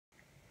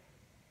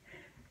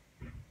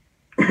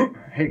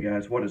Hey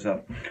guys, what is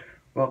up?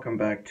 Welcome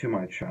back to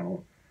my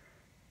channel.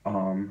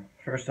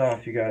 First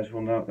off, you guys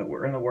will note that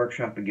we're in the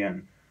workshop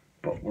again,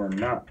 but we're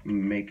not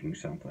making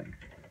something.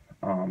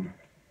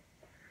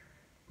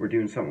 We're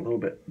doing something a little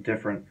bit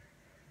different.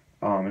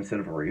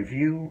 Instead of a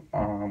review,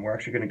 we're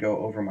actually going to go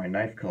over my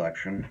knife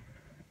collection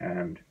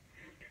and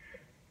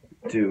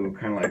do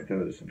kind of like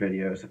those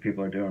videos that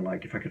people are doing,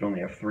 like if I could only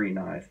have 3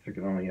 knives, if I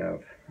could only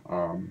have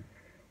 1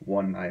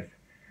 knife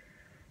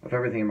of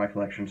everything in my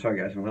collection. Sorry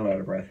guys, I'm a little out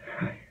of breath.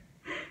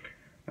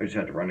 I just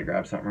had to run to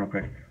grab something real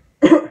quick.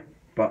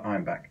 But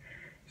I'm back.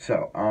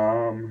 So,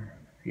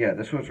 yeah,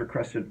 this was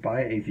requested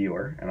by a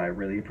viewer, and I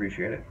really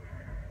appreciate it.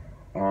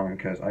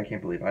 Because I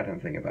can't believe I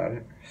didn't think about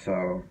it.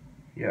 So,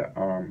 yeah,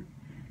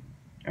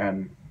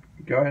 and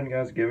go ahead and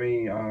guys, give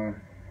me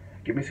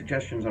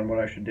suggestions on what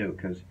I should do,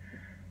 because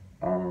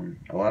a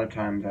lot of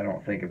times I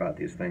don't think about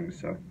these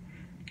things, so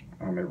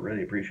I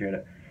really appreciate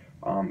it.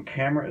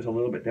 Camera is a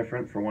little bit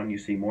different for when you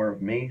see more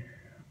of me.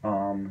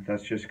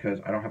 That's just because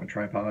I don't have a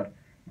tripod.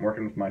 I'm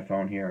working with my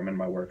phone here. I'm in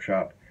my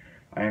workshop.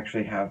 I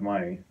actually have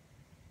my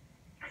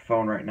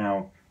phone right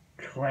now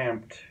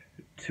clamped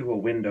to a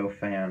window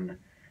fan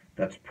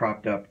that's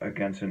propped up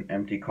against an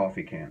empty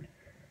coffee can.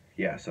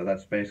 Yeah, so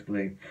that's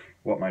basically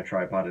what my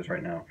tripod is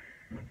right now.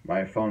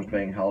 My phone's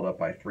being held up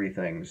by 3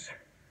 things.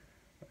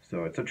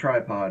 So it's a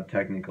tripod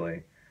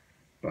technically,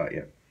 but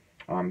yeah.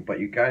 But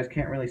you guys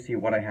can't really see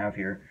what I have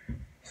here,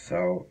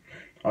 so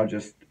I'll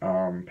just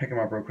pick them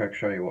up real quick,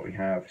 show you what we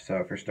have.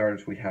 So for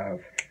starters, we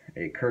have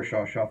a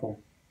Kershaw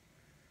Shuffle.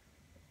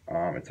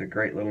 It's a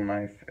great little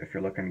knife if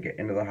you're looking to get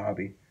into the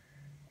hobby.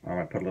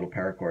 I put a little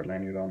paracord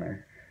lanyard on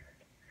there.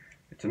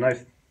 It's a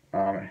nice,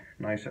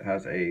 it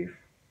has a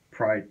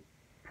pry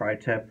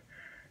tip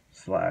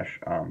slash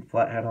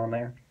flathead on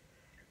there.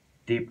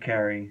 Deep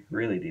carry,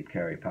 really deep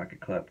carry pocket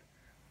clip,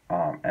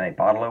 and a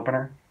bottle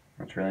opener.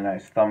 That's really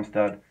nice. Thumb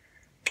stud.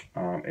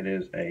 It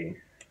is a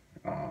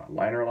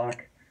liner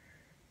lock,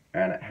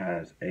 and it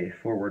has a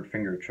forward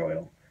finger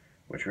choil,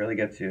 which really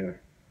gets you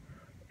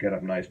get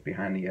up nice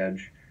behind the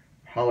edge.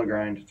 Hollow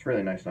grind. It's a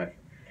really nice knife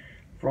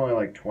for only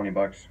like 20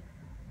 bucks.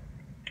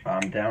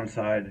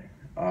 Downside,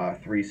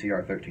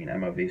 3CR13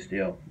 MOV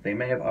steel. They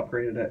may have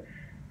upgraded it,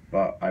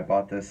 but I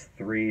bought this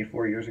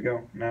 3-4 years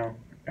ago now,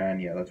 and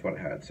yeah, that's what it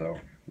had. So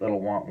little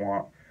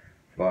want,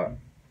 but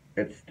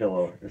it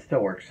still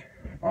works.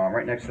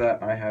 Right next to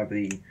that, I have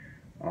the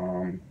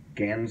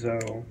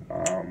Ganzo.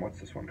 What's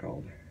this one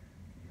called?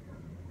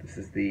 This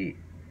is the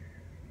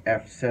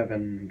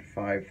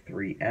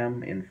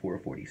F753M in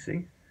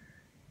 440C.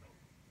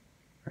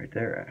 Right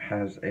there, it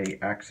has a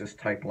Axis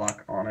type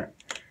lock on it.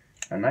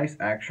 A nice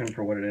action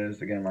for what it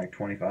is. Again, like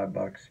 25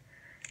 bucks.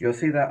 You'll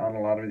see that on a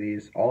lot of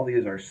these. All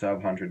these are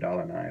sub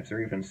 $100 knives,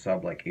 or even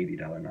sub like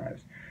 $80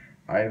 knives.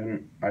 I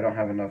haven't had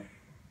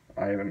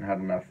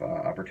enough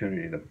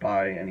opportunity to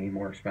buy any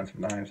more expensive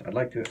knives. I'd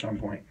like to at some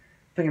point.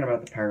 Thinking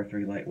about the Power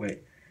 3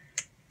 lightweight,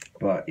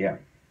 but yeah.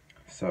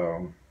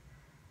 So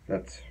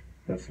that's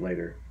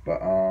later.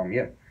 But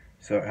yeah.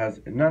 So it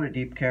has not a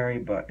deep carry,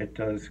 but it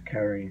does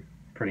carry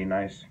pretty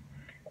nice.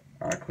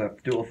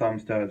 Clip, dual thumb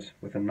studs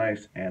with a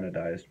nice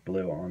anodized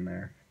blue on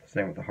there.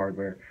 Same with the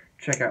hardware.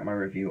 Check out my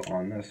review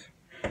on this.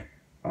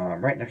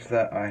 Right next to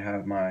that, I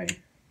have my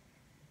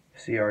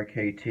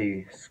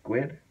CRKT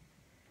Squid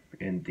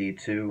in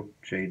D2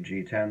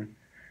 JG10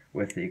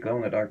 with the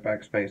glow-in-the-dark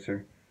back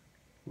spacer,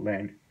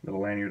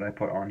 little lanyard I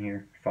put on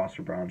here,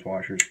 phosphor bronze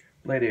washers,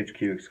 Blade HQ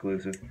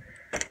exclusive.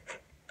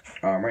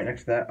 Right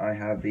next to that, I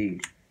have the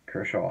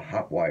Kershaw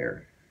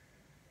Hotwire.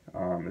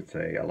 It's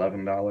a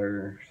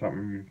 $11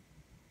 something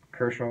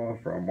Kershaw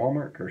from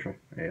Walmart. A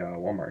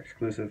Walmart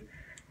exclusive.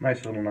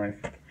 Nice little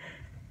knife.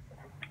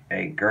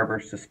 A Gerber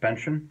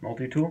suspension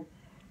multi-tool.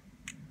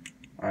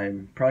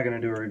 I'm probably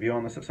going to do a review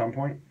on this at some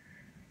point.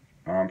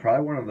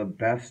 Probably one of the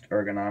best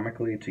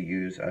ergonomically to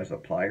use as a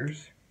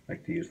pliers. I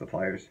like to use the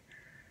pliers.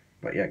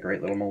 But yeah,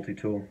 great little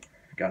multi-tool.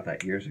 Got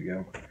that years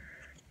ago.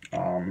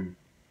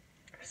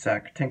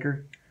 Sac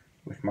Tinker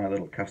with my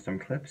little custom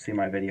clip. See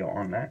my video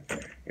on that.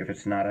 If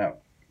it's not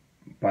out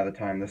by the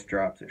time this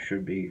drops, it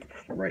should be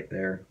right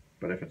there.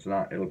 But if it's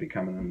not, it'll be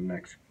coming in the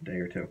next day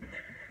or two.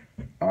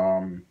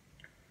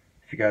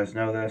 If you guys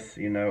know this,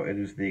 you know it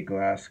is the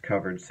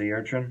glass-covered sea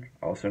urchin,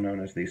 also known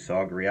as the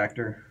SOG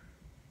reactor.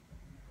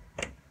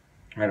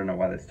 I don't know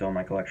why that's still in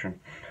my collection.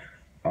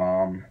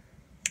 Spyderco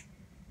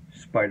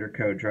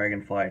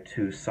Dragonfly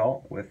 2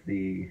 Salt with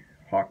the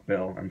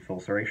hawkbill and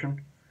full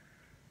serration.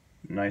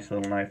 Nice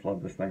little knife,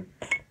 love this thing.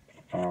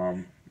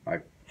 I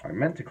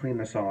meant to clean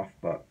this off,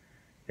 but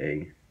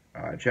a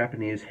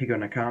Japanese Higo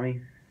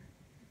Nakami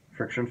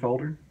friction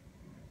folder.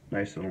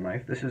 Nice little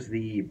knife. This is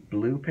the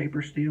blue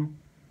paper steel,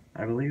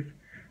 I believe.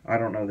 I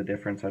don't know the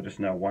difference. I just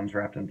know one's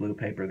wrapped in blue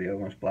paper, the other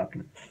one's blapped.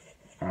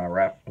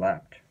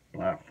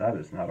 That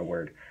is not a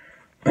word.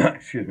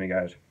 Excuse me,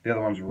 guys. The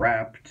other one's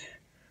wrapped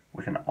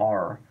with an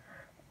R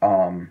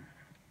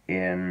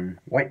in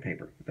white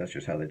paper. That's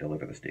just how they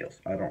deliver the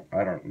steels. I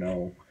don't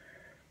know,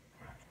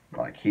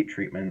 like heat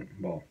treatment.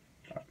 Well,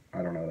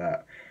 I don't know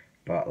that,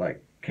 but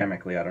like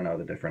chemically, I don't know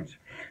the difference.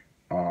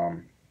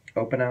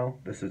 Opinel.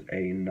 This is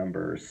a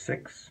number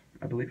 6,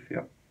 I believe.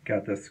 Yep,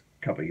 got this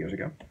a couple years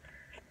ago.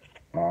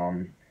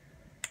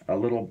 A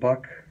little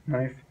buck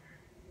knife.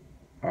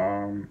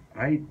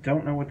 I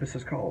don't know what this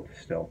is called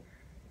still.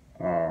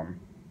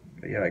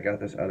 But yeah, I got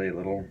this at a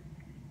little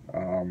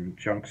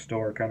junk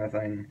store kind of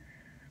thing.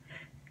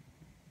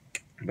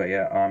 But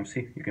yeah,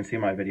 see, you can see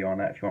my video on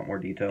that if you want more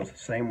details.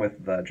 Same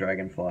with the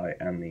Dragonfly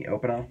and the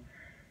Opinel.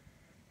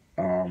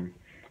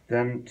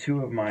 Then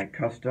 2 of my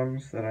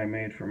customs that I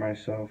made for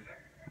myself.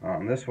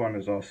 This one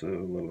is also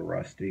a little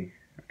rusty.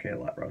 Okay, a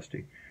lot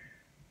rusty.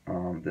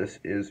 This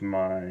is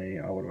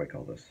my, what do I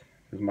call this?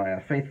 This is my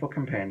Faithful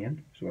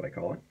Companion, is what I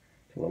call it.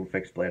 It's a little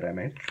fixed blade I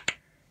made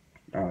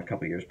a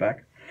couple years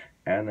back.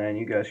 And then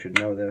you guys should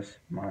know this,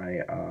 my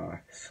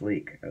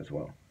Sleek as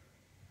well.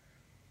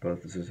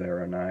 Both the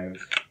Zero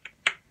knives.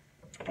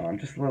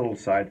 Just a little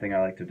side thing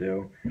I like to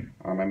do.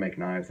 I make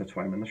knives, that's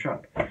why I'm in the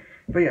shop.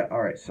 But yeah,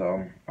 alright,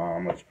 so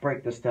let's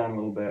break this down a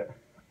little bit.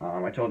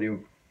 I told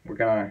you we're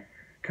going to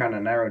kind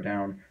of narrow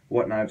down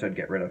what knives I'd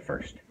get rid of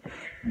first.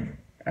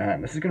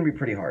 And this is going to be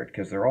pretty hard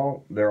because they're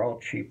all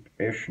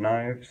cheap-ish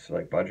knives,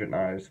 like budget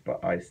knives,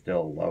 but I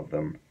still love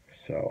them.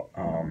 So,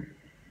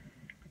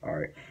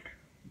 alright.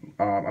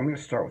 I'm going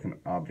to start with an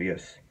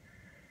obvious.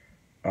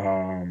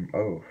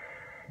 Oh,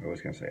 I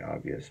was going to say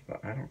obvious,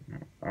 but I don't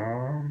know.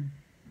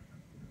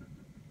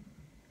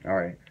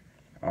 Alright.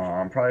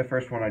 Probably the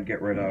first one I'd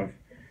get rid of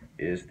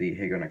is the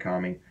Higo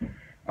Nakami.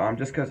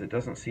 Just because it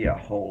doesn't see a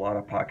whole lot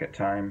of pocket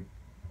time.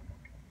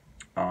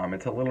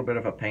 It's a little bit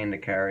of a pain to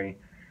carry.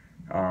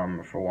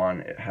 For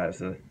one, it has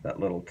that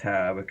little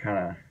tab. It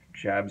kind of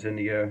jabs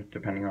into you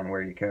depending on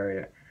where you carry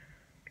it.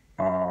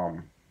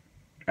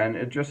 And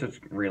it's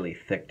really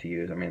thick to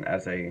use. I mean,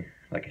 as a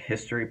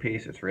history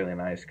piece, it's really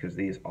nice because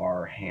these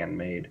are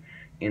handmade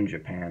in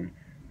Japan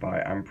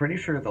by, I'm pretty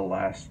sure, the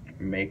last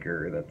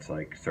maker that's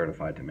like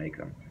certified to make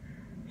them.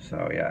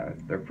 So yeah,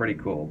 they're pretty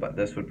cool, but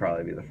this would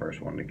probably be the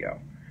first one to go.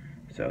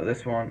 So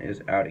this one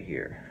is out of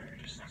here.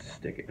 Just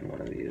stick it in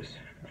one of these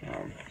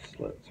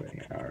slits right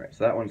here. Alright,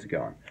 so that one's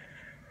gone.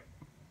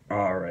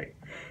 Alright.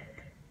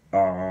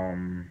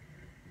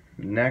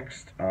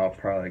 Next, I'll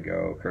probably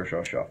go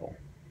Kershaw Shuffle.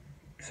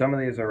 Some of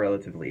these are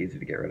relatively easy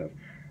to get rid of.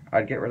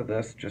 I'd get rid of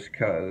this just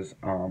because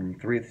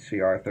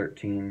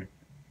 3CR13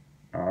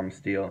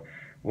 steel,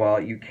 while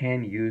you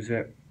can use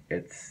it,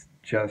 it's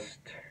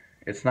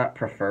not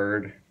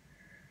preferred.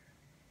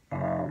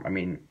 I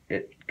mean,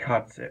 it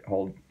cuts,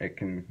 you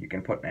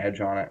can put an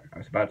edge on it. I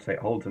was about to say it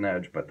holds an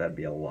edge, but that'd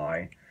be a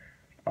lie.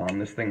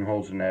 This thing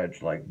holds an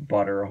edge like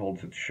butter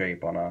holds its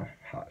shape on a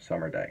hot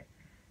summer day.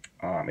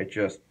 It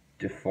just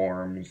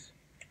deforms.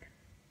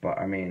 But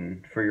I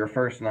mean, for your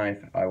first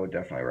knife, I would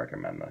definitely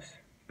recommend this.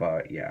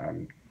 But yeah,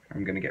 I'm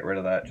gonna get rid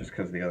of that just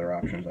because of the other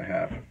options I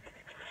have.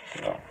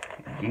 So,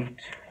 yeet.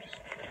 Just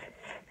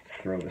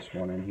throw this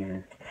one in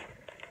here.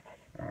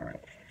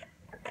 Alright.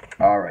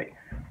 Alright.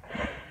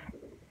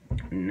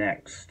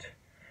 Next.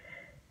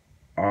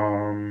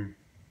 Oh,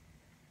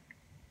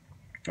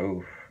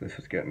 this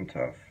is getting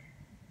tough.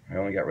 I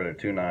only got rid of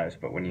 2 knives,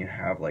 but when you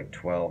have like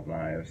 12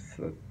 knives,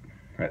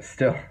 that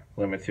still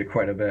limits you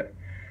quite a bit.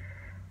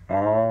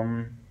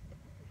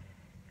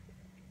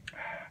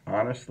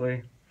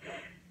 Honestly,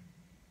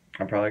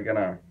 I'm probably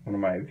one of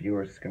my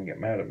viewers is gonna get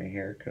mad at me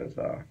here, because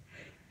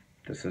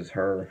this is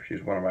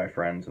she's one of my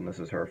friends, and this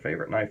is her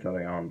favorite knife that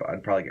I own, but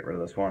I'd probably get rid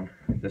of this one.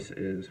 This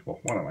is, well,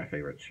 one of my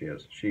favorites.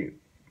 She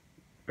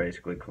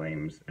basically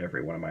claims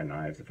every one of my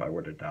knives if I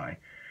were to die.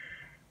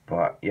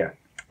 But yeah,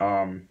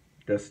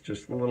 this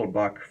just a little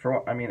buck.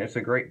 I mean, it's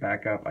a great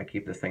backup. I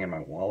keep this thing in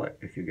my wallet,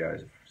 if you guys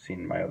have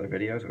seen my other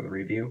videos or the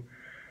review.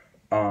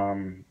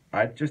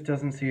 It just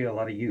doesn't see a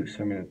lot of use.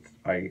 I mean,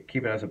 I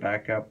keep it as a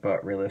backup,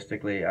 but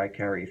realistically, I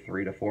carry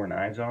 3 to 4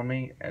 knives on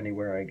me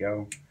anywhere I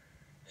go.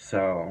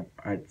 So,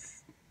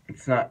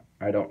 it's not,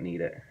 I don't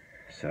need it.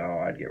 So,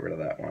 I'd get rid of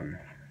that one.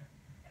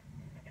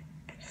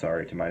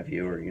 Sorry to my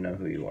viewer, you know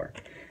who you are.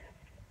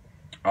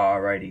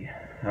 Alrighty.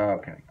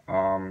 Okay.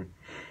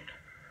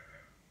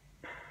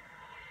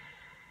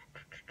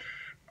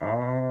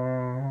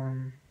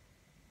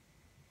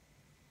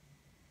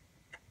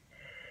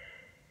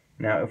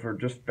 Now, if we're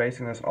just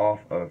basing this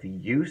off of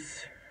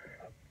use,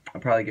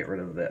 I'll probably get rid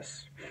of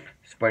this.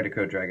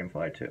 Spyderco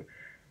Dragonfly 2.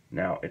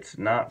 Now, it's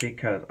not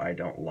because I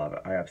don't love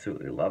it. I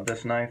absolutely love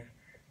this knife,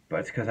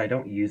 but it's because I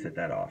don't use it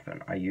that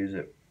often. I use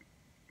it,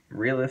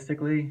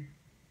 realistically,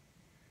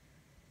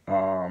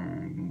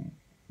 1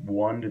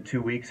 to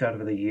 2 weeks out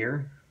of the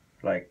year,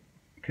 like,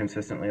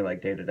 consistently,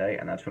 like, day to day,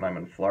 and that's when I'm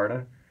in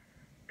Florida,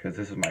 because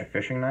this is my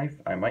fishing knife.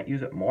 I might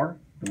use it more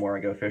the more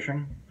I go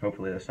fishing.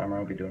 Hopefully this summer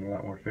I'll be doing a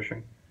lot more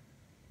fishing.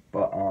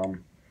 But,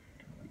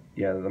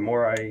 yeah, the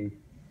more I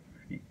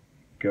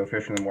go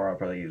fishing, the more I'll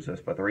probably use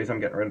this. But the reason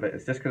I'm getting rid of it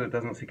is just because it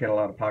doesn't get a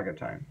lot of pocket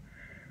time.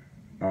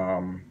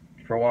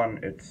 For one,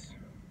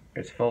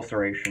 it's full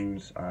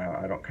serrations.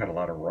 I don't cut a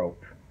lot of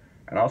rope.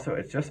 And also,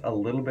 it's just a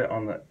little bit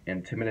on the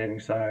intimidating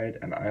side.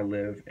 And I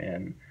live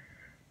in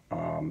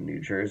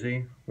New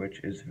Jersey,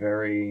 which is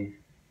they're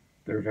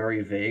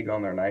very vague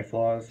on their knife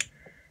laws.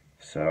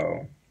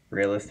 So,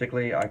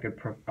 realistically,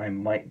 I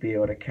might be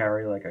able to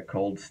carry like a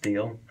Cold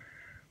Steel,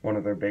 one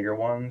of their bigger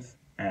ones,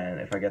 and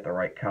if I get the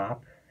right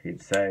cop,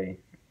 he'd say,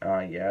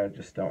 yeah,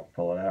 just don't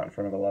pull it out in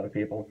front of a lot of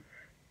people.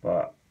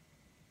 But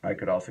I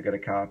could also get a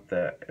cop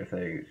that if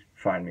they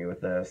find me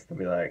with this, they'll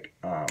be like,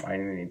 I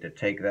either need to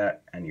take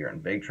that and you're in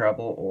big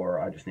trouble, or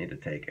I just need to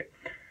take it.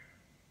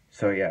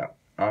 So yeah,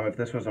 if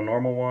this was a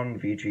normal one,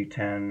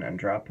 VG10 and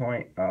drop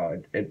point,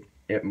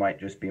 it might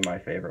just be my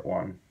favorite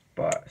one.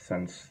 But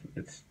since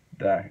it's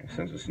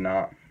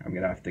not, I'm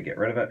gonna have to get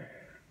rid of it.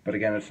 But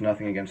again, it's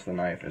nothing against the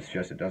knife. It's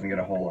just it doesn't get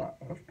a whole lot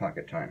of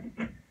pocket time.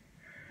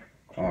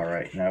 All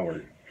right, now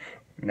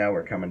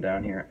we're coming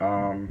down here.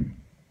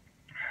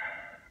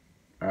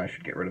 I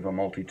should get rid of a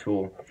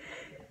multi-tool.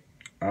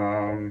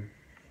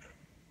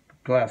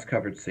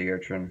 Glass-covered sea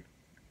urchin.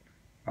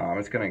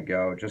 It's gonna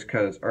go just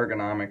because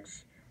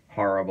ergonomics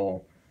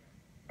horrible.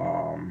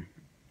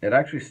 It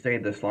actually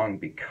stayed this long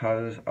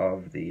because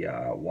of the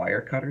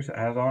wire cutters it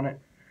has on it.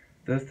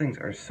 Those things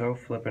are so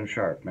flippin'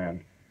 sharp,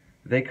 man.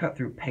 They cut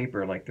through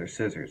paper like they're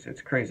scissors.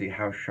 It's crazy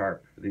how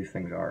sharp these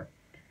things are.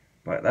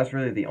 But that's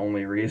really the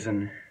only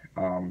reason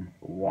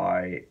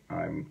why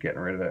I'm getting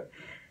rid of it.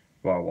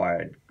 Well,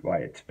 why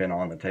it's been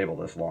on the table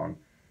this long.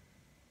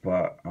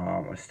 But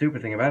a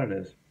stupid thing about it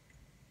is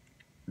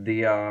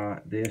the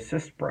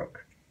assist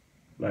broke.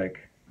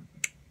 Like,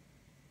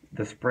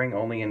 the spring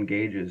only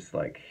engages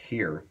like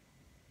here,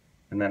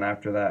 and then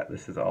after that,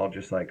 this is all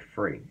just like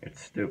free.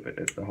 It's stupid.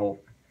 It's the whole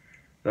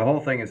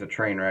thing is a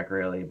train wreck,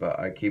 really.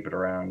 But I keep it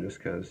around just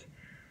because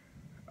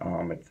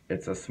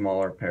it's a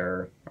smaller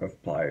pair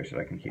of pliers that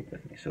I can keep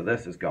with me. So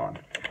this is gone.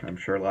 I'm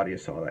sure a lot of you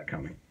saw that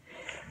coming.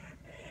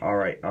 All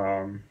right.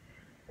 I'm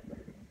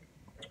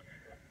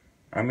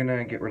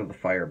gonna get rid of the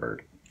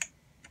Firebird.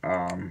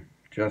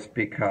 Just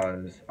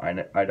because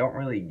I don't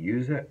really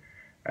use it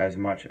as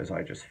much as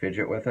I just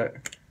fidget with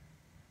it.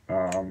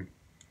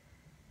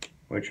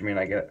 Which, I mean,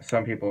 I get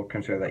some people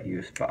consider that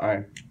use, but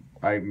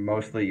I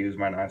mostly use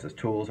my knives as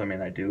tools. I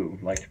mean, I do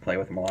like to play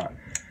with them a lot.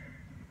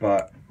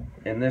 But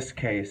in this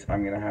case,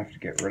 I'm going to have to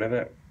get rid of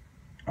it.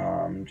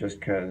 Just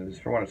because,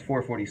 for one, it's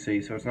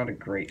 440C, so it's not a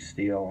great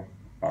steel.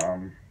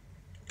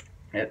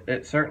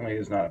 It certainly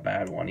is not a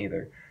bad one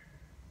either.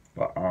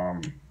 But,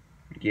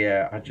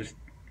 yeah,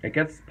 it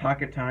gets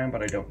pocket time,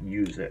 but I don't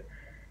use it.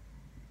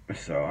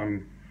 So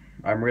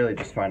I'm really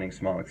just finding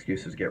small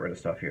excuses to get rid of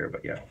stuff here,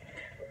 but yeah.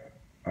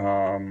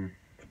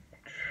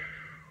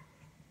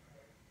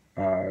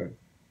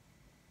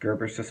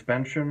 Gerber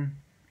suspension.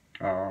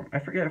 I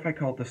forget if I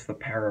called this the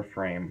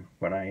paraframe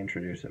when I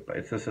introduced it, but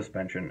it's the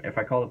suspension. If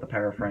I called it the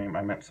paraframe,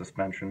 I meant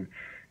suspension.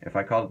 If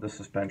I called it the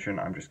suspension,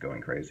 I'm just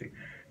going crazy.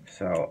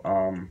 So,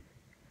 I'm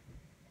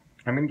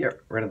going to get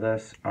rid of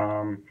this,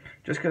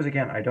 just because,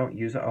 again, I don't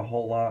use it a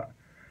whole lot.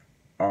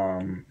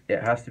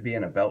 It has to be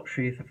in a belt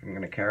sheath if I'm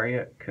going to carry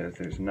it, because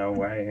there's no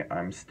way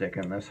I'm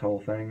sticking this whole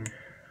thing,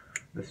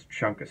 this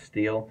chunk of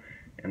steel,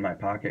 in my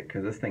pocket,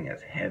 because this thing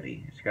is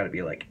heavy. It's got to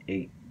be like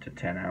 8 to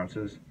 10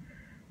 ounces.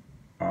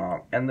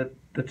 And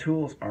the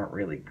tools aren't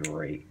really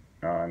great.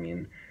 I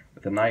mean,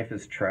 the knife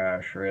is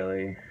trash,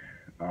 really.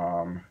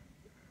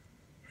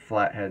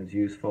 Flathead's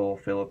useful.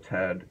 Phillips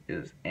head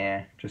is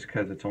just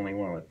because it's only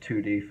one with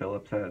 2D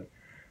Phillips head.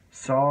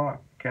 Saw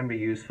can be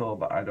useful,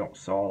 but I don't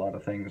saw a lot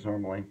of things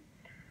normally.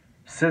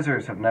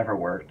 Scissors have never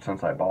worked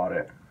since I bought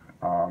it.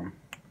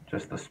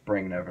 Just the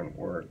spring never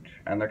worked.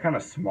 And they're kind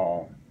of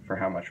small for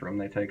how much room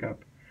they take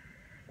up.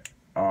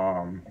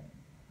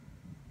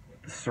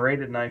 The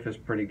serrated knife is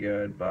pretty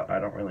good, but I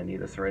don't really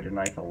need a serrated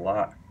knife a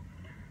lot.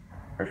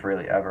 If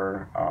really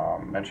ever.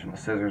 Mentioned the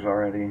scissors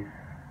already.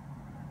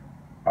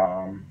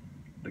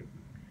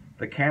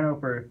 The can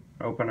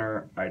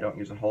opener I don't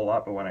use a whole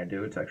lot, but when I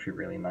do, it's actually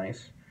really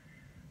nice.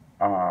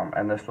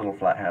 And this little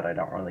flathead I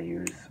don't really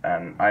use,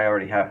 and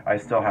I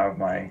still have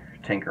my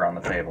Tinker on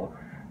the table,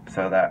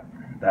 so that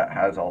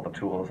has all the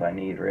tools I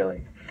need,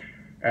 really.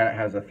 And it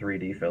has a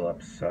 3D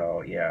Phillips,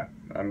 so yeah,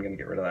 I'm gonna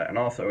get rid of that. And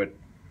also,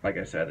 like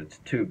I said, it's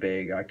too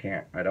big. I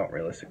don't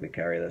realistically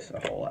carry this a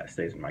whole lot. It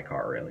stays in my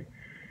car, really.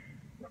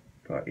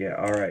 But yeah,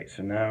 alright,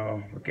 so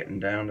now we're getting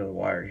down to the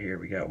wire here.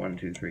 We got 1,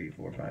 2, 3,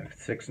 4, 5,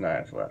 6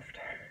 knives left.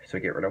 So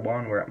get rid of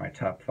one, we're at my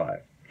top 5.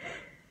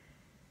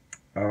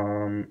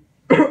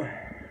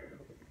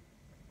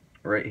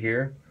 Right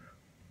here.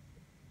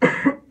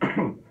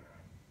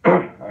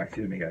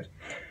 Excuse me, guys.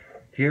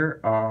 Here,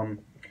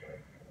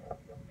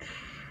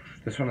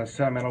 this one has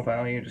sentimental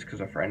value just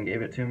because a friend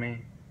gave it to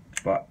me.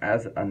 But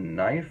as a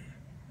knife,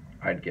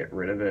 I'd get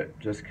rid of it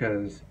just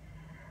because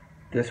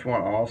this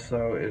one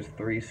also is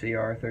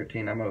 3CR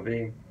 13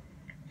 MOV.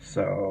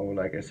 So,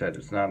 like I said,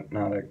 it's not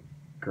a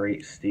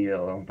great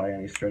steel by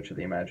any stretch of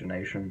the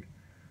imagination.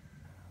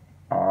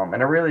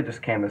 And it really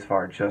just came this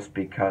far just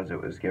because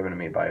it was given to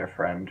me by a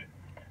friend.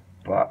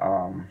 But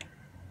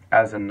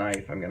as a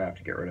knife, I'm gonna have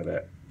to get rid of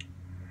it.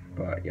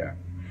 But yeah,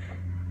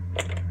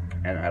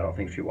 and I don't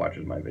think she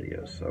watches my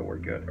videos, so we're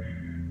good.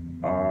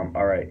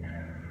 All right.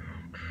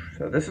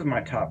 So this is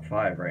my top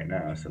 5 right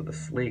now. So the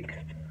Sleek,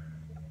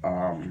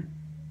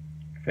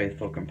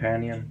 Faithful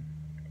Companion,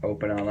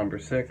 Opinel number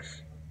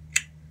 6,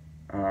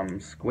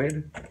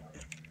 Squid,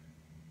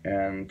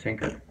 and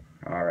Tinker.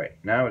 Alright,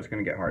 now it's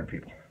going to get hard,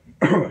 people.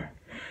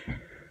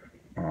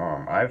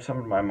 I have some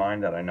in my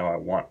mind that I know I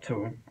want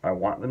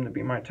them to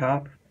be my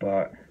top,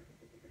 but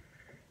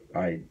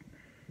I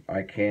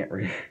can't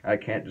I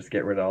can't just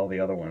get rid of all the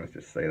other ones,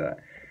 just say that.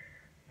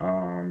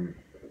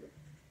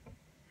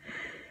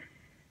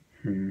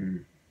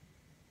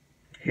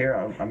 Here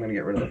I'm going to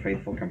get rid of the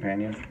Faithful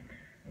Companion,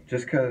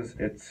 just because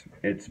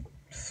it's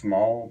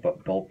small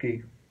but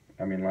bulky.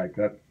 I mean, like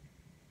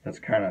that's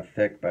kind of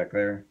thick back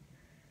there,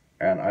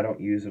 and I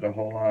don't use it a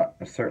whole lot.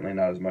 Certainly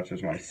not as much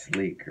as my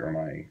Sleek or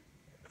my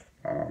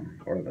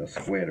or the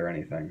Squid or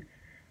anything.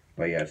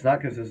 But yeah, it's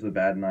not because this is a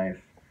bad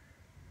knife.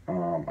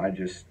 I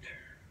just,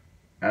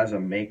 as a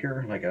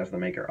maker, like as the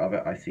maker of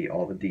it, I see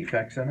all the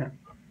defects in it,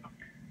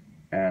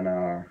 and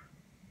I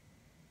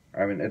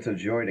mean, it's a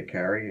joy to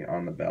carry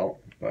on the belt,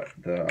 but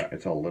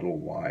it's a little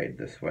wide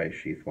this way,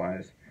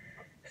 sheath-wise.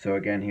 So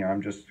again, here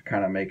I'm just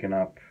kind of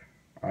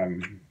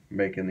I'm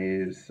making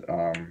these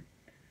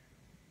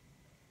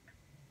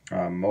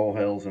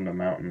molehills in the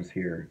mountains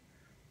here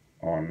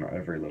on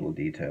every little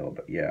detail.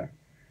 But yeah,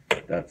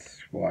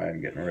 that's why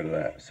I'm getting rid of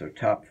that. So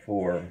top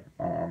 4,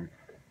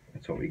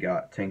 that's what we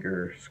got: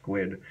 Tinker,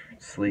 Squid,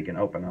 Sleek, and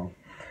Opinel.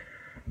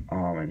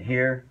 And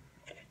here,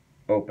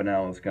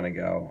 Opinel is going to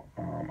go.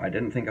 I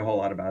didn't think a whole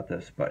lot about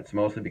this, but it's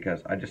mostly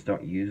because I just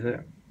don't use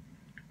it.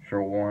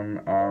 For one,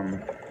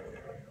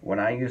 when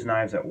I use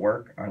knives at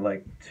work, I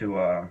like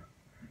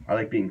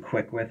being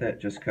quick with it,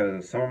 just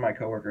because some of my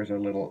coworkers are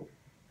a little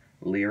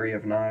leery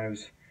of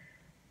knives.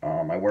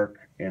 I work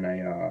in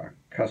a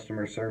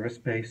customer service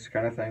based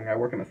kind of thing. I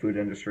work in the food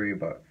industry,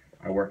 but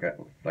I work at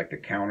like the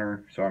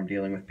counter, so I'm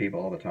dealing with people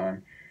all the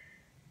time,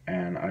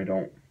 and I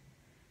don't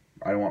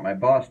want my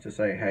boss to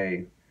say,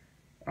 hey,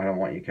 I don't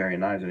want you carrying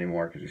knives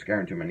anymore because you're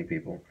scaring too many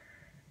people.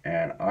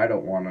 And I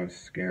don't want to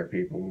scare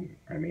people.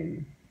 I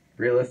mean,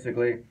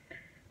 realistically,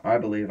 I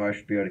believe I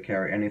should be able to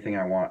carry anything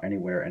I want,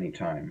 anywhere,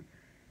 anytime.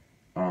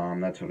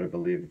 That's what I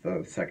believe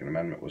the Second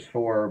Amendment was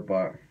for,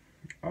 but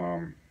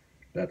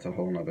that's a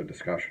whole nother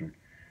discussion.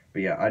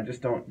 But yeah, I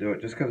just don't do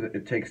it just because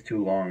it takes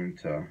too long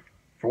to,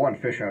 for one,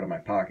 fish out of my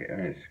pocket. I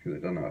mean, because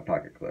it doesn't have a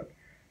pocket clip.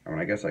 I mean,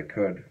 I guess I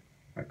could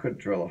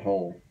drill a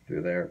hole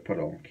through there, put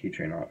a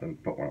keychain on it,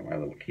 and put one of my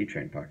little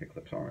keychain pocket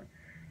clips on it.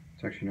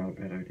 It's actually not a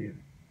bad idea.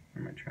 I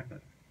might try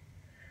that.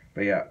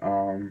 But yeah,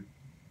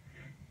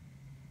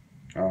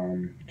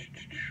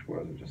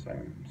 what was I just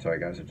saying? Sorry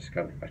guys, I just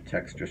got a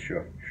text just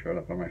showed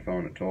up on my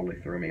phone. It totally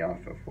threw me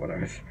off of what I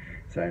was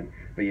saying.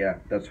 But yeah,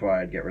 that's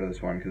why I'd get rid of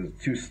this one, because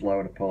it's too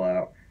slow to pull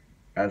out.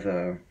 As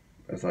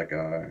like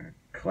a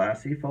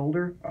classy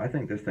folder, I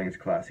think this thing's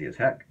classy as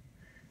heck.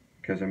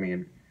 Because I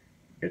mean,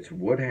 it's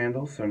wood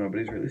handles, so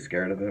nobody's really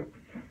scared of it.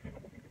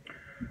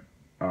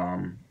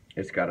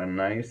 It's got a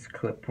nice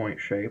clip point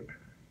shape.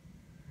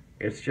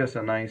 It's just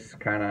a nice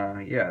kind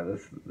of, yeah,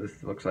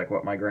 this looks like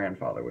what my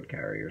grandfather would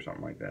carry or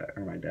something like that,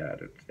 or my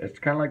dad. It's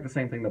kind of like the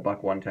same thing the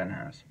Buck 110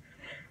 has.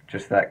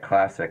 Just that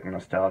classic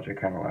nostalgia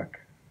kind of look.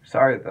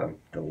 Sorry, the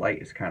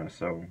light is kind of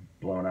so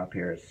blown up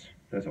here.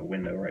 There's a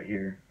window right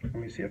here. Let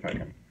me see if I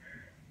can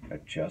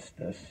adjust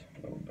this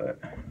a little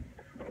bit.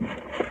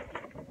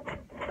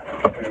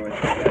 Bear with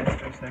me guys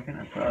for a second.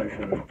 I probably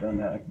should have done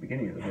that at the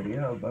beginning of the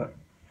video, but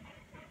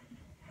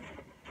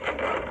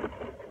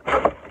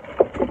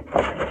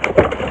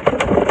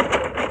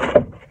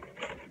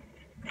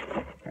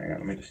hang on,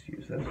 let me just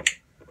use this.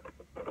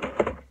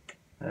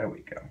 There we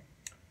go.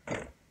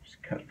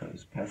 Just cut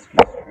those pesky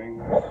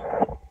strings.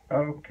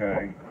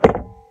 Okay.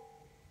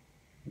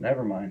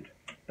 Never mind.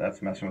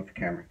 That's messing with the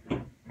camera.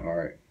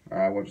 Alright.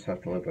 We'll just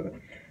have to live with it.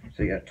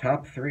 So you got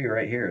top 3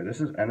 right here. This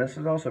is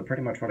also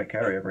pretty much what I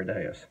carry every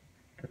day. Is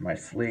my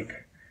Sleek,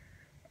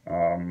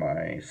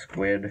 my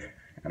Squid,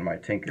 and my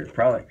Tinker.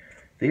 Probably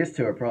these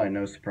 2 are probably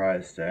no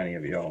surprise to any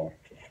of y'all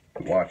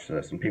who watch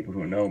this, and people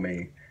who know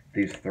me.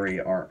 These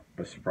 3 aren't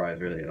a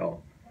surprise really at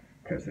all,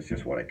 because it's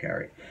just what I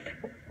carry.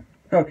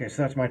 Okay,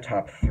 so that's my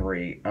top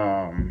 3.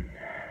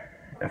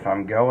 If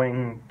I'm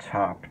going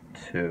top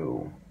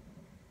 2,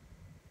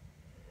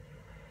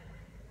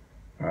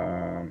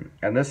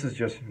 and this is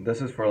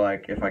for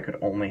like if I could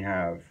only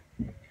have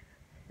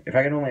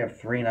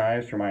 3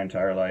 knives for my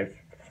entire life,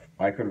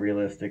 I could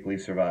realistically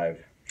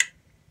survive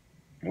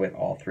with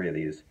all 3 of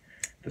these: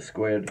 the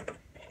Squid,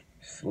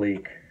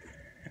 Sleek,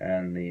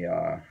 and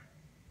the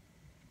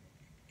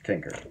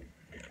Tinker.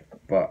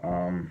 But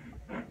I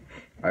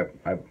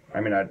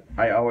mean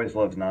I always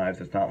loved knives.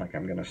 It's not like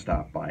I'm gonna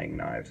stop buying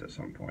knives at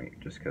some point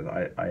just because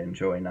I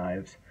enjoy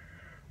knives.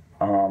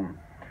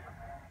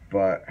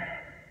 But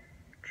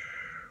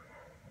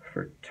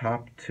for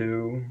top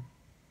 2,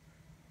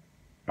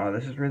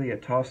 this is really a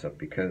toss-up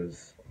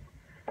because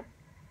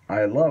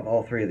I love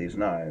all 3 of these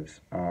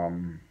knives.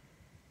 I'm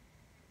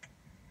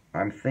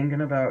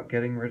thinking about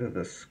getting rid of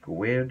the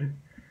Squid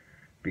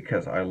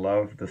because I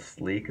love the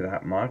Sleek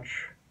that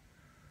much.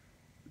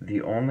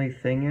 The only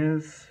thing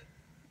is,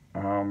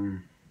 I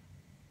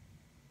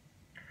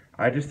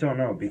I just don't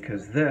know,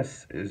 because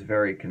this is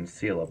very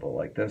concealable.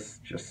 Like,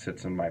 this just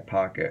sits in my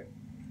pocket.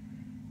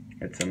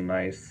 It's a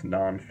nice,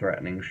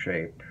 non-threatening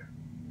shape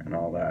and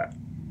all that.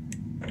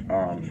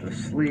 The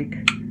sleek,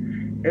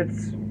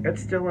 it's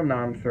still a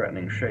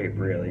non-threatening shape,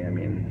 really. I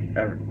mean,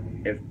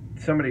 if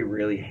somebody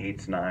really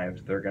hates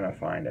knives, they're gonna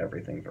find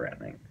everything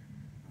threatening.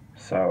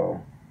 So,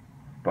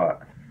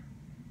 but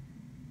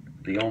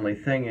the only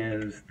thing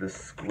is the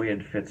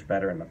squid fits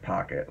better in the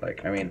pocket.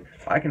 Like, I mean,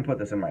 I can put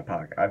this in my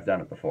pocket. I've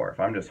done it before. If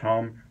I'm just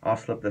home, I'll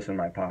slip this in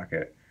my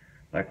pocket.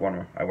 Like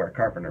I wear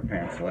carpenter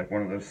pants, so like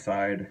one of those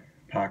side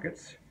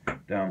pockets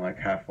down like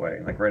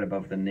halfway, like right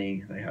above the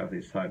knee. They have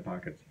these side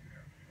pockets.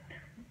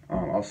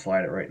 I'll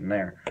slide it right in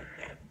there.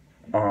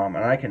 And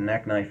I can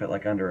neck knife it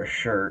like under a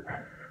shirt,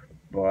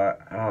 but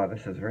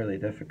this is really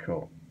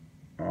difficult.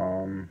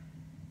 And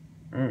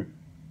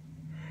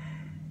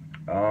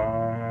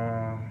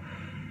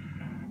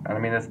I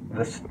mean,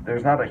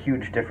 there's not a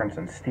huge difference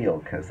in steel,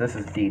 because this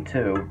is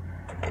D2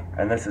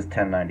 and this is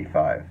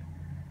 1095.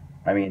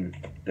 I mean,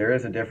 there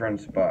is a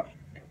difference, but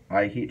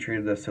I heat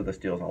treated this so the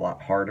steel is a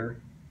lot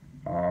harder.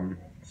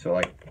 So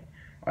like,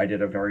 I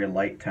did a very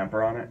light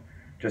temper on it,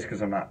 just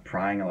because I'm not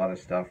prying a lot of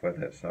stuff with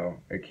it, so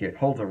it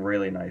holds a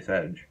really nice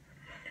edge.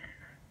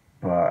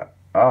 But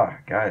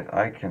guys,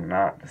 I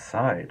cannot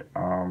decide.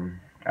 And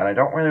I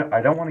don't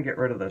want to get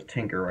rid of the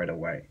Tinker right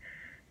away,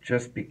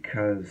 just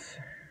because.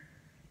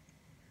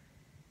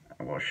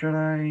 Well, should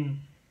I?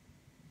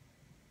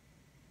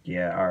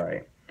 Yeah, all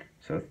right.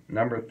 So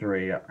number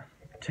 3,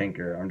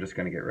 Tinker. I'm just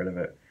gonna get rid of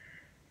it.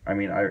 I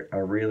mean, I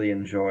really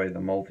enjoy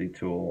the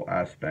multi-tool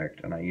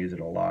aspect, and I use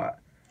it a lot.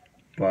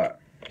 But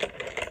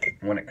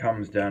when it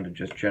comes down to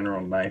just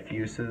general knife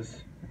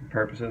uses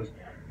purposes,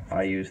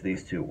 I use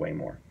these two way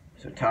more.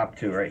 So top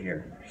 2 right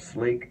here,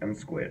 Sleek and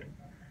Squid.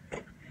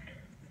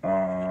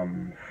 I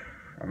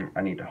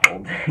need to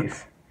hold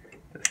these.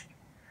 Just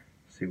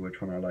see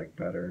which one I like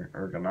better.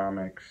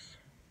 Ergonomics.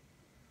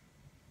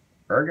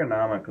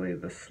 Ergonomically,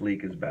 the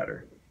Sleek is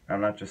better.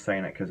 I'm not just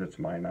saying it because it's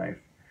my knife.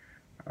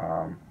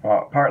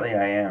 Well, partly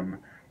I am,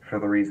 for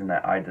the reason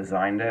that I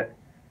designed it.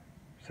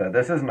 So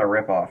this isn't a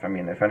rip-off. I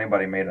mean, if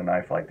anybody made a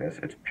knife like this,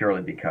 it's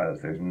purely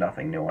because there's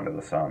nothing new under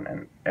the sun,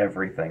 and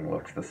everything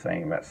looks the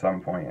same at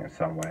some point in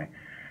some way.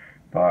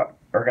 But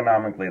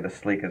ergonomically, the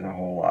Sleek is a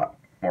whole lot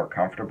more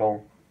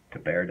comfortable to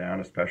bear down,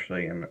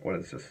 especially in, what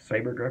is this,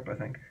 Saber grip, I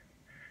think?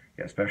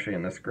 Yeah, especially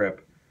in this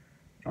grip.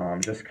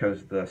 Just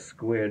because the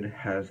Squid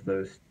has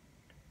those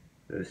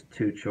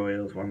 2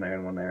 choils, one there,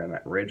 and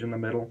that ridge in the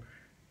middle,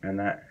 and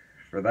that,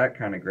 for that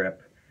kind of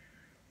grip,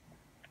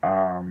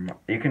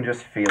 you can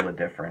just feel a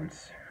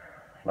difference.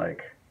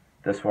 Like,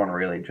 this one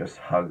really just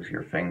hugs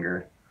your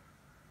finger.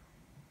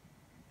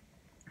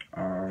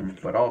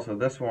 But also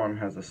this one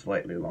has a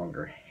slightly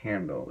longer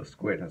handle. The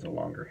Squid has a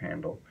longer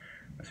handle.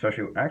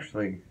 Especially,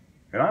 actually,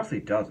 it honestly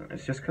doesn't.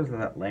 It's just because of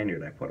that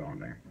lanyard I put on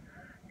there.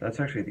 That's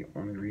actually the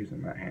only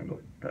reason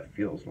that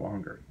feels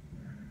longer.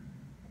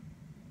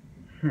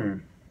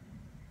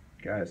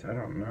 Guys, I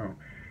don't know.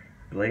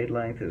 Blade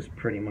length is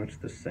pretty much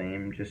the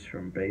same, just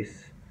from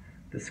base.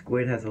 The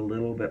Squid has a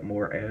little bit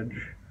more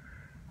edge,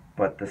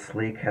 but the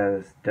Sleek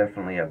has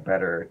definitely a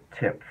better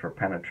tip for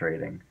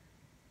penetrating.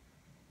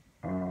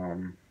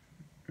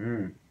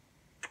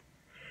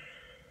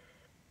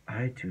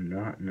 I do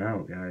not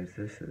know, guys.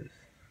 This is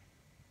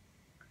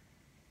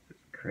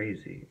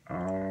crazy.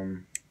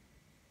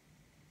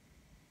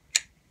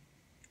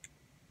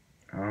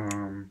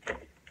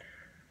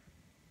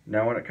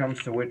 Now when it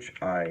comes to which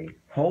I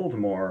hold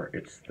more,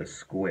 it's the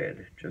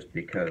Squid, just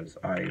because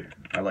I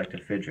like to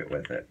fidget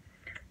with it.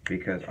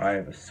 Because I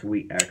have a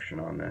sweet action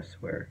on this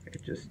where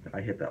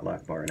I hit that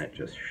left bar and it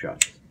just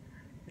shuts.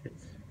 It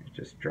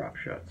just drop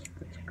shuts.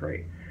 It's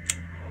great.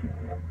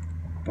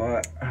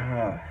 But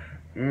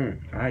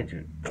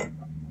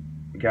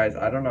guys,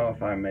 I don't know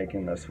if I'm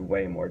making this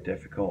way more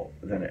difficult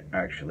than it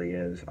actually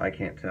is. I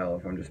can't tell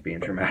if I'm just being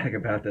dramatic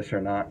about this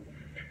or not.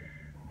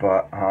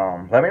 But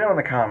let me know in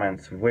the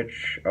comments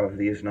which of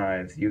these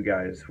knives you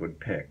guys would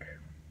pick.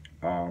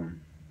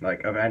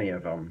 Like, of any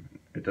of them.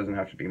 It doesn't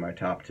have to be my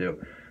top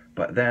 2.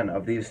 But then,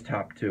 of these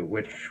top 2,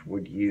 which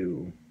would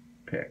you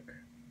pick?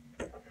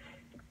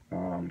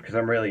 Because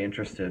I'm really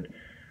interested.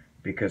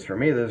 Because for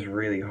me, this is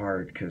really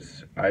hard,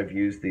 because I've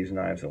used these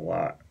knives a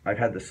lot. I've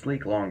had the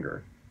Sleek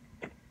longer,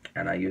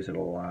 and I use it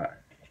a lot.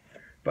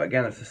 But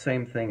again, it's the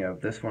same thing of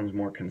this one's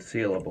more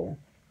concealable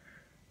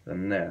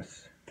than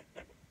this.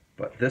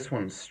 But this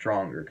one's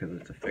stronger because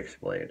it's a fixed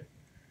blade.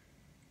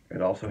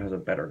 It also has a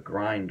better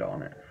grind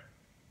on it.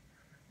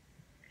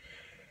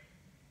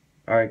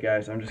 Alright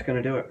guys, I'm just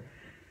going to do it.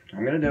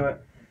 I'm going to do it.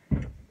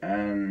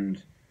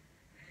 And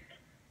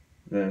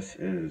this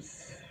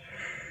is...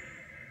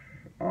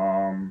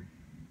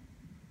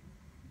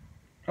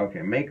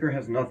 Okay, Maker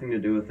has nothing to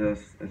do with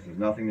this. This has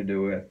nothing to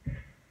do with...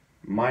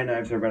 My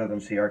knives are better than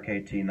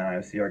CRKT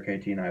knives.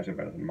 CRKT knives are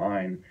better than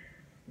mine.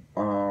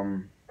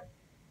 I'm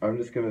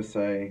just going to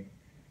say...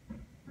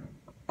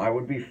 I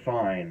would be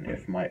fine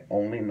if my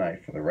only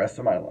knife for the rest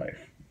of my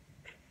life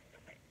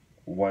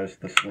was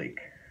the Sleek.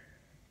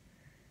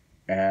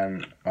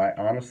 and I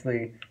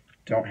honestly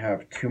don't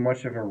have too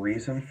much of a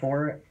reason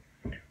for it.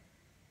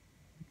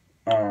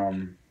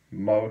 Um,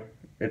 mo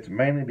it's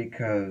mainly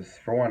because,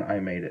 for one, I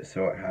made it,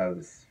 so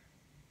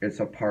it's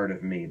a part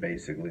of me,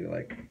 basically.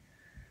 Like,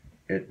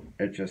 it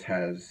just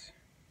has,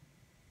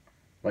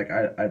 like,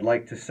 I'd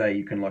like to say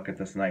you can look at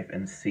this knife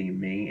and see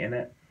me in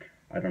it.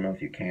 I don't know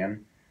if you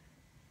can,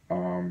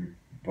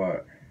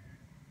 but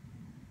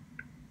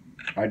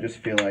I just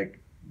feel like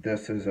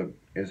this is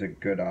a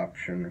good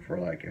option for,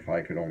 like, if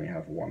I could only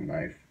have one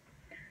knife.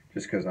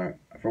 Just because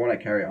for what I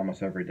carry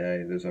almost every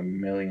day, there's a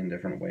million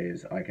different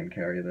ways I can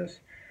carry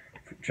this.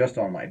 Just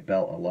on my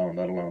belt alone,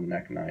 let alone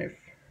neck knife.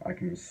 I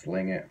can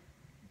sling it,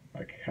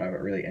 like have it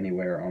really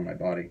anywhere on my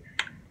body,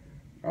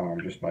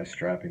 just by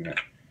strapping it.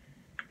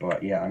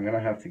 But yeah, I'm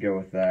gonna have to go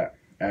with that,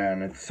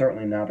 and it's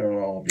certainly not at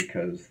all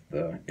because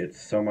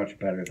it's so much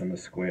better than the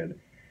squid,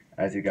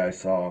 as you guys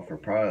saw for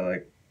probably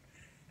like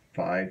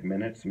 5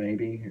 minutes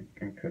maybe.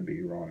 I could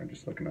be wrong. I'm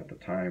just looking at the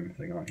time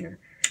thing on here.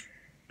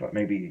 But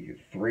maybe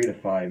 3 to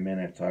 5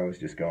 minutes I was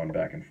just going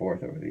back and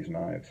forth over these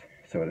knives.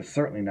 So it is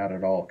certainly not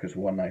at all because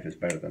one knife is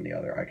better than the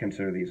other. I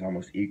consider these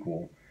almost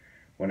equal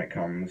when it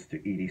comes to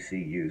EDC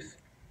use.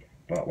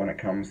 But when it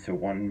comes to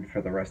one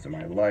for the rest of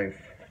my life,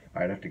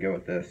 I'd have to go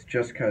with this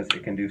just because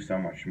it can do so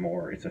much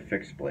more. It's a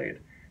fixed blade,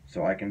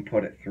 so I can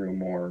put it through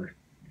more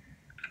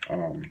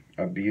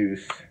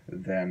abuse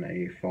than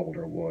a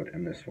folder would,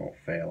 and this won't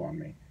fail on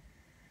me.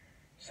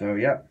 So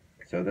yeah,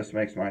 so this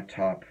makes my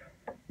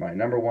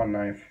number one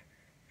knife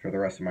for the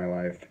rest of my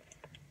life.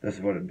 This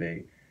is what it'd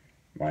be.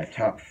 My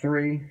top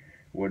three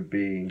would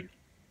be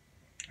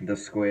the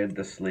Squid,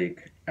 the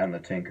Sleek, and the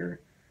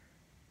Tinker.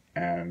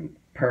 And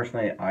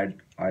personally,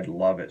 I'd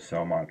love it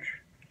so much.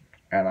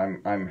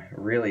 And I'm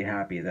really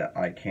happy that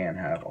I can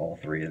have all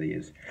three of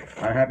these.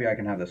 I'm happy I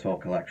can have this whole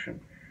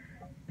collection.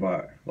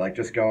 But like,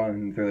 just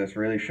going through this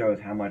really shows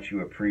how much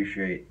you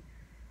appreciate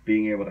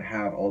being able to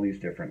have all these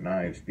different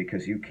knives,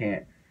 because you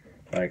can't,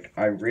 like,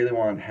 I really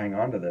wanted to hang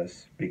on to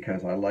this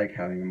because I like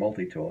having a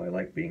multi-tool. I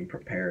like being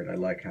prepared. I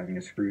like having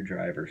a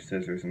screwdriver,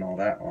 scissors, and all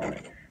that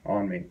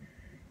on me.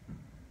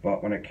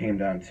 But when it came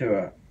down to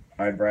it,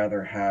 I'd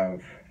rather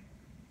have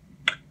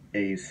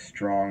a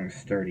strong,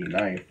 sturdy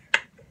knife,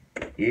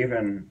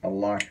 even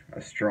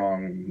a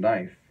strong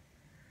knife,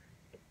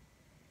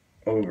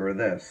 over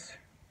this,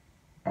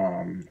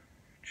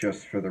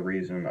 just for the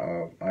reason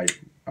of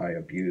I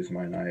abuse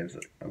my knives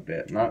a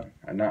bit. Not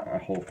a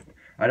whole.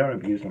 I don't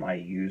abuse them. I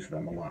use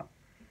them a lot.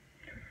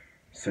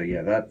 So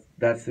yeah,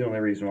 that's the only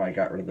reason why I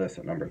got rid of this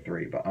at number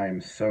 3. But I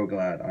am so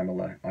glad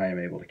I am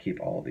able to keep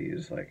all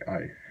these. Like,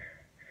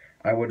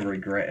 I wouldn't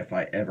regret if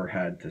I ever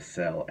had to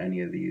sell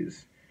any of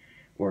these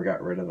or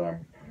got rid of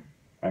them.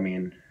 I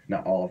mean,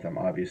 not all of them,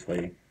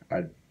 obviously.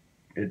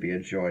 It'd be a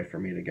joy for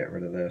me to get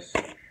rid of this,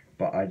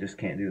 but I just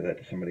can't do that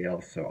to somebody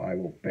else, so I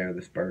will bear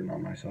this burden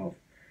on myself.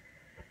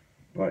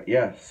 But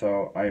yeah,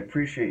 so I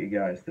appreciate you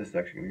guys. This is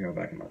actually going to go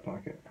back in my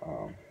pocket.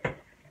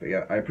 But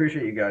yeah, I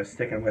appreciate you guys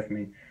sticking with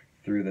me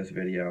through this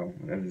video.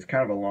 It's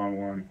kind of a long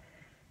one.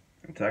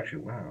 It's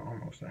actually, wow,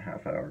 almost a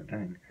half hour,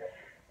 dang.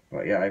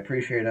 But yeah, I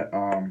appreciate it.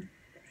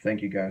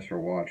 Thank you guys for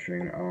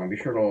watching. Be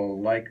sure to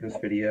like this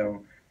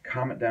video,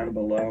 comment down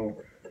below,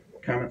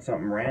 comment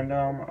something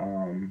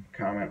random,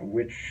 comment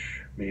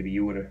which maybe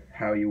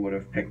how you would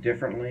have picked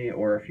differently,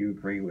 or if you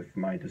agree with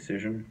my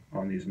decision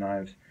on these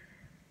knives.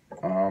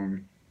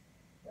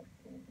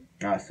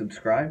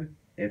 Subscribe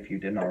if you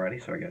didn't already.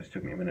 Sorry guys, it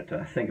took me a minute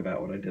to think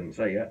about what I didn't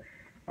say yet.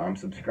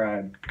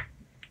 Subscribe.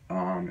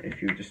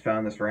 If you just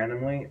found this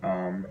randomly,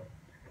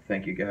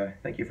 thank you guys.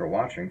 Thank you for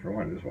watching, for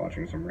one, just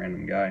watching some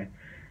random guy.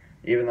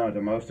 Even though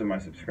to most of my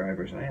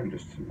subscribers, I am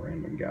just some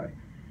random guy.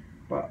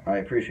 But I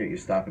appreciate you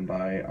stopping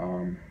by.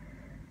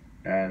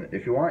 And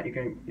if you want,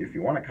 if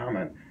you want to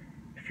comment,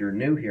 if you're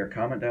new here,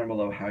 comment down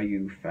below how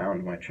you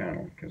found my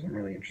channel, because I'm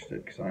really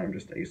interested, because I am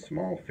just a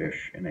small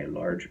fish in a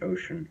large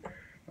ocean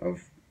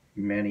of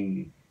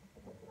many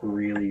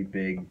really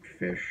big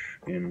fish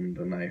in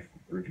the knife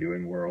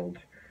reviewing world.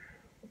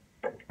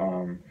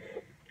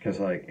 Because,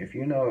 like, if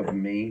you know of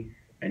me,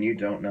 and you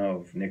don't know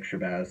of Nick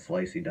Shabazz,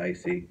 Slicey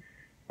Dicey,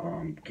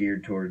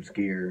 Geared Towards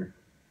Gear,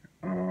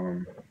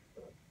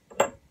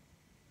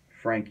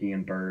 Frankie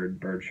and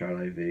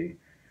Birdshot IV,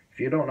 if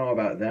you don't know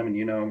about them and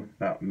you know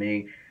about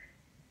me,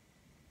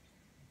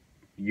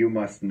 you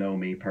must know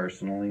me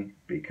personally,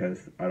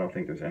 because I don't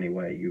think there's any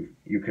way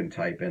you can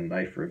type in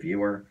knife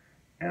reviewer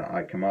and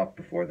I come up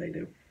before they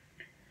do.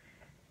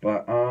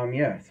 But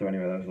yeah, so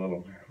anyway, that was a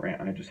little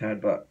rant I just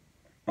had. But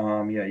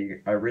yeah,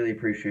 I really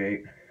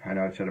appreciate, I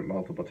know I've said it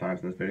multiple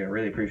times in this video, I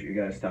really appreciate you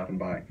guys stopping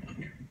by,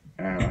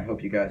 and I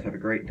hope you guys have a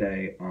great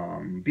day.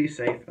 Be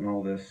safe in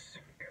all this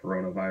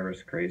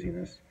coronavirus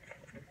craziness.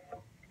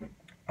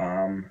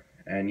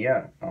 And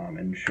yeah,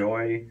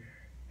 enjoy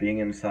being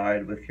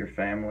inside with your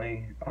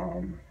family.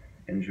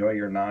 Enjoy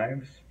your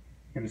knives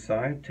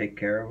inside. Take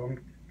care of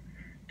them.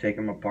 Take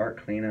them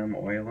apart, clean them,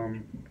 oil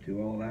them,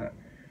 do all that.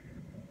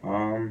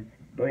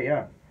 But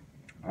yeah,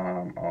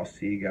 I'll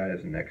see you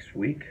guys next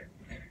week,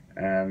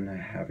 and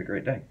have a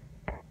great day.